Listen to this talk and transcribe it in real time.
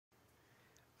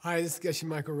Hi, this is Geshe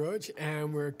Michael Roach,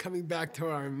 and we're coming back to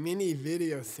our mini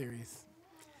video series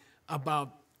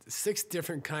about 6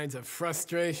 different kinds of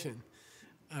frustration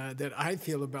that I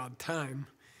feel about time.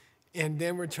 And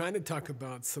then we're trying to talk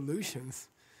about solutions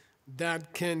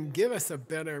that can give us a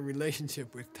better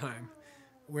relationship with time,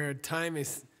 where time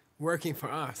is working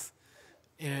for us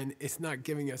and it's not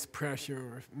giving us pressure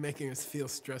or making us feel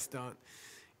stressed out.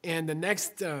 And the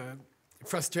next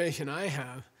frustration I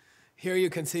have, here you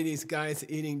can see these guys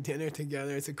eating dinner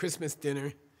together. It's a Christmas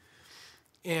dinner.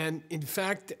 And in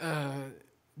fact,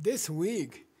 this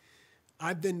week,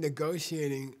 I've been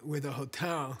negotiating with a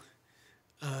hotel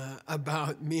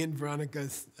about me and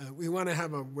Veronica's, we want to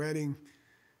have a wedding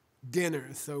dinner.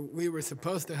 So we were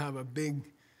supposed to have a big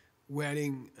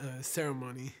wedding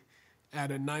ceremony at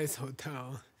a nice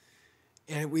hotel.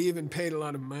 And we even paid a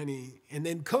lot of money. And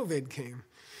then COVID came.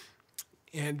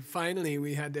 And finally,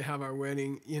 we had to have our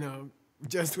wedding,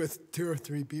 just with 2 or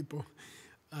 3 people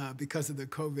because of the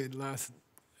COVID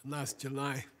last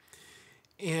July.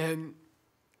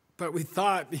 But we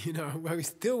thought, well, we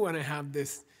still want to have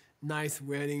this nice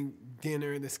wedding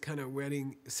dinner, this kind of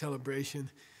wedding celebration.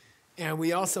 And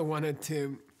we also wanted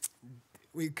to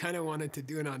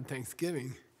do it on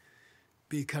Thanksgiving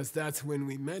because that's when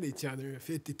we met each other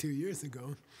 52 years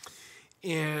ago.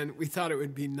 And we thought it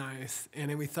would be nice, and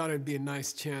then we thought it would be a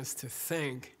nice chance to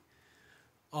thank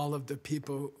all of the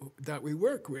people that we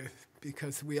work with,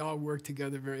 because we all work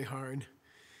together very hard.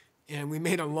 And we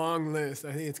made a long list.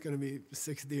 I think it's going to be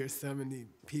 60 or 70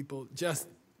 people just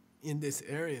in this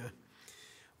area.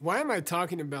 Why am I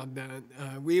talking about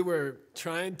that? We were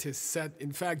trying to set,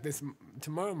 in fact,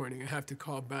 tomorrow morning I have to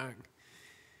call back.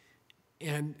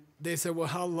 And they said, well,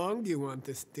 how long do you want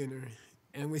this dinner?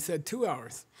 And we said 2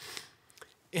 hours.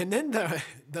 And then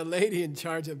the lady in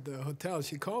charge of the hotel,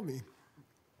 she called me.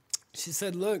 She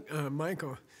said, look,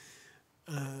 Michael,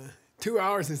 2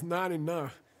 hours is not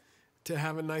enough to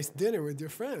have a nice dinner with your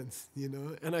friends,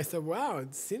 And I said, wow,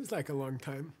 it seems like a long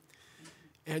time.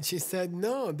 And she said,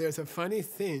 no, there's a funny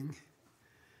thing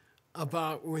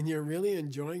about when you're really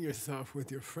enjoying yourself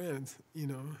with your friends,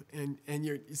 and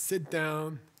you sit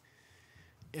down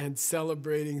and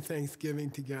celebrating Thanksgiving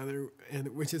together,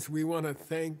 which is we want to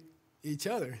thank each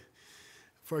other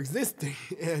for existing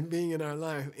and being in our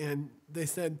life. And they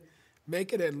said,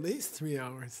 make it at least 3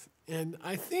 hours. And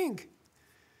I think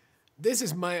this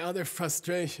is my other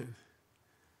frustration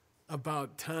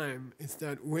about time, is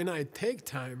that when I take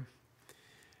time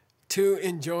to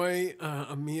enjoy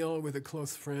a meal with a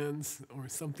close friends or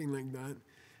something like that,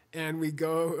 and we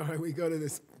go to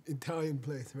this Italian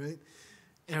place, right?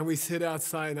 And we sit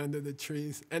outside under the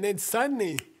trees, and then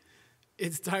suddenly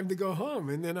it's time to go home.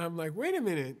 And then I'm like, wait a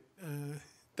minute,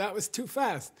 that was too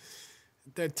fast.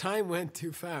 The time went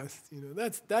too fast.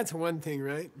 That's one thing,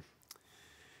 right?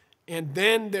 And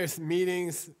then there's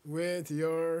meetings with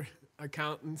your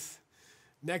accountants.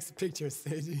 Next picture,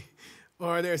 Seiji.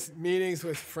 Or there's meetings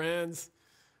with friends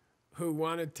who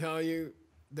want to tell you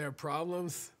their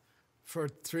problems for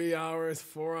 3 hours,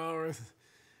 4 hours,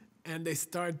 and they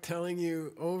start telling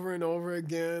you over and over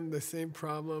again the same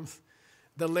problems.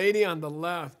 The lady on the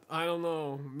left, I don't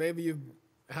know, maybe it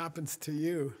happens to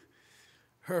you.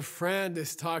 Her friend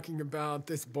is talking about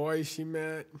this boy she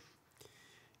met,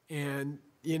 and,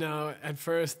 at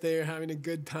first they're having a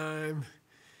good time,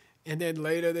 and then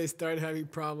later they start having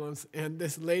problems. And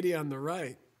this lady on the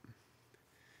right,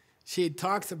 she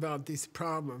talks about these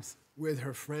problems with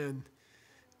her friend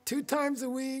 2 times a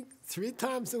week, 3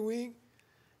 times a week,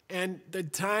 and the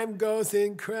time goes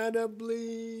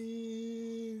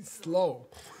incredibly slow,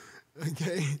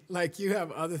 okay? Like you have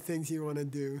other things you want to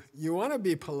do. You want to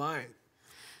be polite,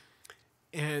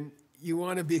 and you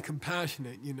want to be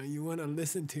compassionate, You want to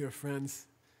listen to your friends'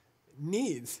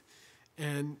 needs.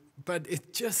 But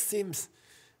it just seems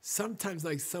sometimes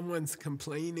like someone's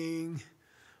complaining,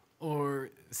 or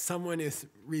someone is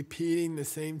repeating the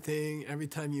same thing every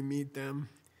time you meet them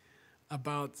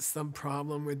about some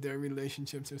problem with their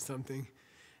relationships or something.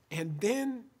 And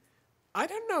then, I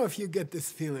don't know if you get this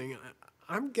feeling.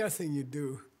 I'm guessing you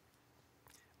do.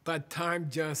 But time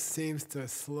just seems to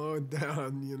slow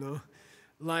down,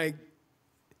 Like,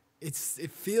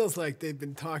 it feels like they've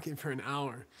been talking for an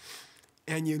hour.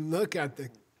 And you look at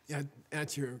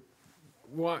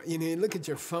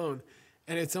your phone,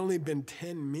 and it's only been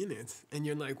 10 minutes. And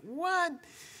you're like, what?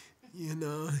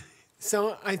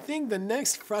 So I think the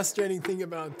next frustrating thing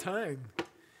about time,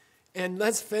 and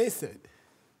let's face it,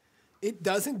 it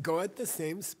doesn't go at the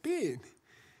same speed.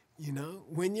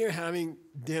 When you're having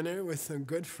dinner with some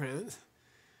good friends,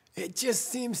 it just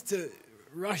seems to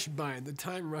rush by. The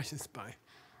time rushes by.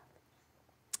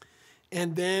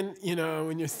 And then, you know,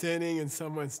 when you're sitting and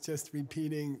someone's just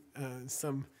repeating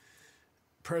some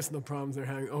personal problems they're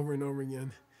having over and over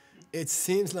again, it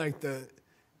seems like the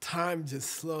time just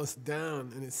slows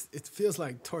down, and it feels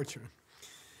like torture.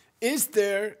 Is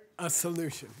there a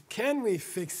solution? Can we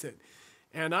fix it?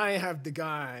 And I have the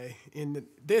guy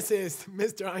this is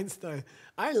Mr. Einstein.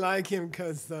 I like him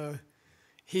because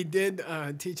he did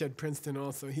teach at Princeton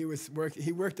also. He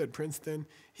worked at Princeton.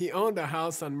 He owned a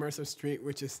house on Mercer Street,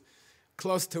 which is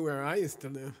close to where I used to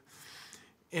live.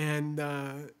 And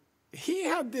he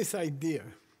had this idea,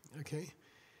 okay?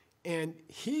 And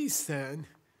he said,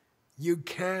 you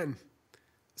can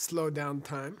slow down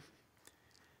time,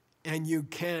 and you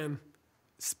can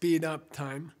speed up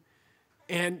time.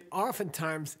 And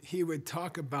oftentimes, he would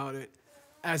talk about it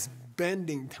as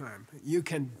bending time. You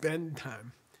can bend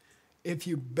time. If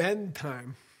you bend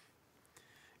time,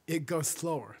 it goes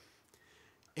slower.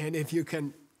 And if you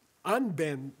can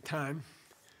unbend time,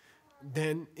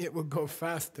 then it will go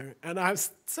faster. And I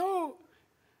was so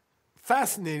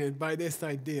fascinated by this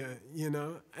idea, you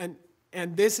know.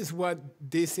 And this is what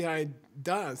DCI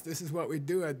does. This is what we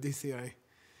do at DCI.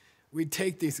 We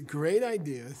take these great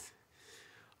ideas.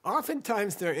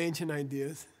 Oftentimes they're ancient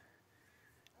ideas,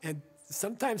 and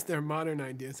sometimes they're modern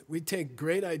ideas. We take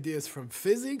great ideas from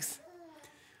physics,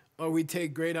 or we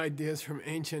take great ideas from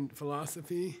ancient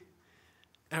philosophy,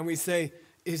 and we say,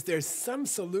 is there some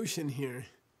solution here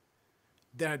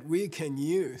that we can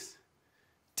use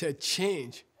to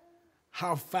change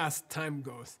how fast time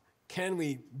goes? Can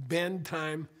we bend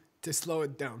time to slow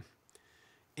it down?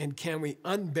 And can we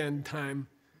unbend time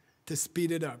to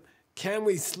speed it up? Can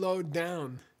we slow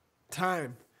down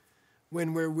time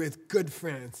when we're with good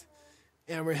friends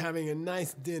and we're having a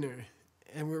nice dinner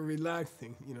and we're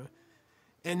relaxing, you know?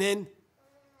 And then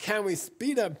can we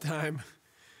speed up time?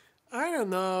 I don't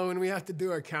know, when we have to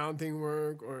do accounting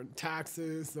work or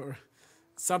taxes or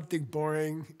something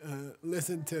boring,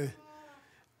 listen to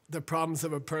the problems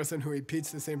of a person who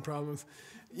repeats the same problems.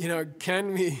 You know,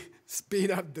 can we speed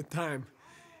up the time?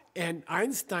 And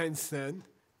Einstein said,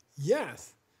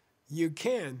 yes, you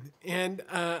can. And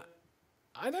I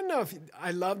don't know if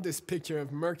I love this picture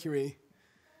of Mercury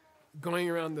going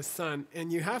around the sun.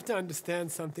 And you have to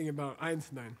understand something about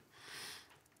Einstein.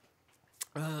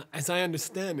 As I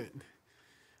understand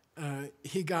it,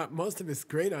 he got most of his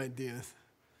great ideas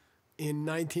in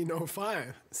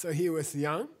 1905. So he was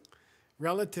young,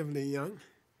 relatively young,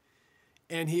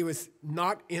 and he was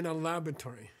not in a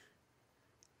laboratory,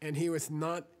 and he was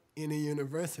not in a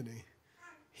university.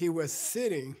 He was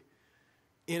sitting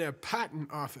in a patent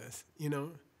office, you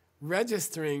know,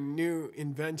 registering new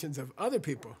inventions of other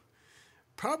people,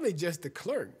 probably just a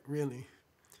clerk, really.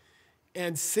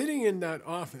 And sitting in that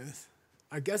office,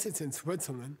 I guess it's in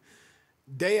Switzerland,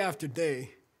 day after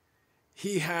day,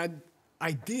 he had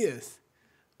ideas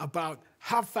about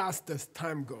how fast does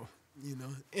time go, you know.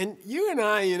 And you and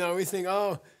I, you know, we think,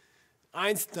 oh,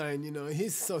 Einstein, you know,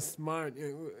 he's so smart.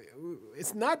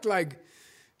 It's not like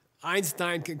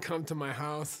Einstein can come to my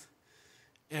house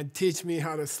and teach me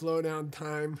how to slow down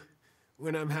time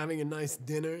when I'm having a nice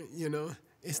dinner, you know.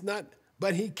 It's not,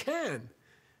 but he can,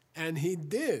 and he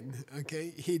did,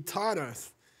 okay? He taught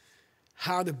us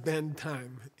how to bend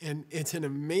time, and it's an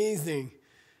amazing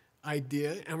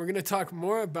idea, and we're going to talk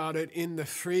more about it in the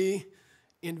free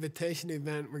invitation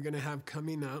event we're going to have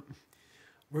coming up.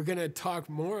 We're going to talk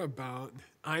more about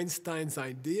Einstein's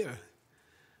idea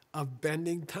of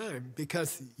bending time,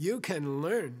 because you can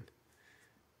learn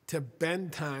to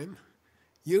bend time,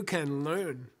 you can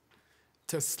learn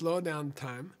to slow down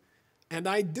time, and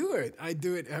I do it. I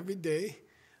do it every day.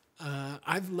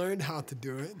 I've learned how to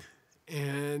do it,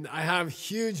 and I have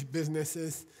huge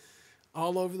businesses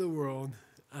all over the world.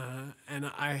 And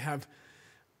I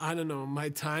don't know, my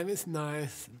time is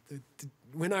nice.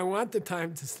 When I want the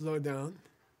time to slow down,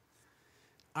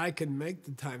 I can make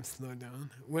the time slow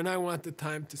down. When I want the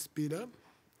time to speed up,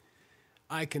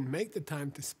 I can make the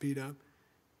time to speed up.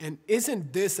 And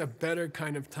isn't this a better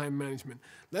kind of time management?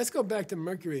 Let's go back to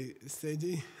Mercury,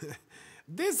 Seiji.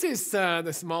 This is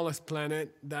the smallest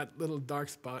planet, that little dark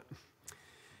spot.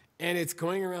 And it's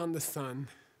going around the sun.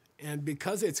 And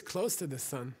because it's close to the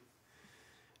sun,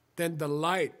 then the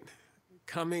light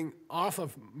coming off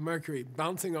of Mercury,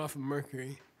 bouncing off of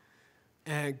Mercury,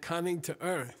 and coming to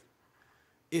Earth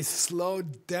is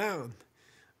slowed down,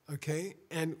 okay?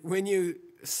 And when you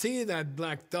see that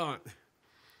black dot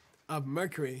of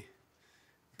Mercury,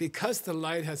 because the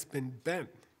light has been bent,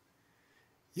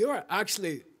 you are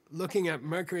actually looking at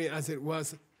Mercury as it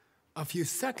was a few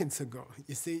seconds ago.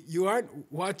 You see, you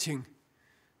aren't watching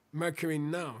Mercury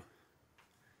now.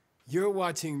 You're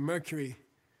watching Mercury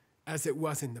as it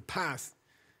was in the past,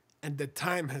 and the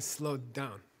time has slowed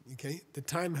down. Okay, the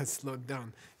time has slowed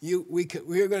down.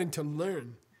 We are going to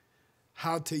learn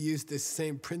how to use this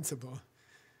same principle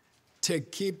to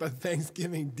keep a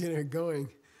Thanksgiving dinner going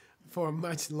for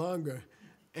much longer,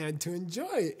 and to enjoy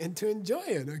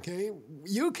it. Okay,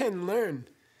 you can learn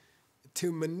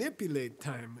to manipulate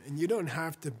time, and you don't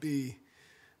have to be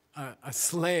a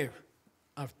slave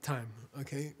of time.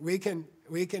 Okay, we can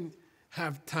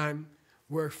have time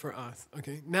work for us.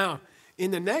 Okay, now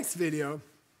in the next video,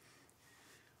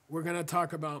 we're going to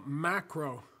talk about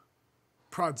macro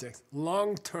projects,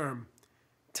 long-term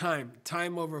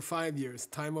time over 5 years,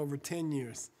 time over 10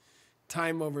 years,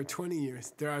 time over 20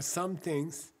 years. There are some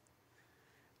things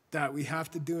that we have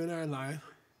to do in our life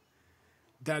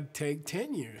that take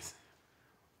 10 years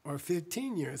or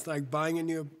 15 years, like buying a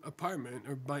new apartment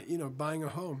or buying a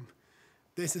home.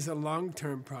 This is a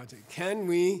long-term project. Can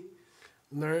we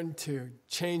learn to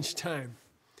change time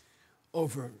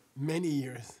over many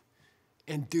years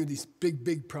and do these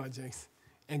big projects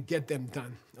and get them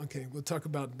done? Okay, we'll talk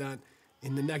about that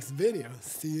in the next video.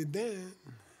 See you then.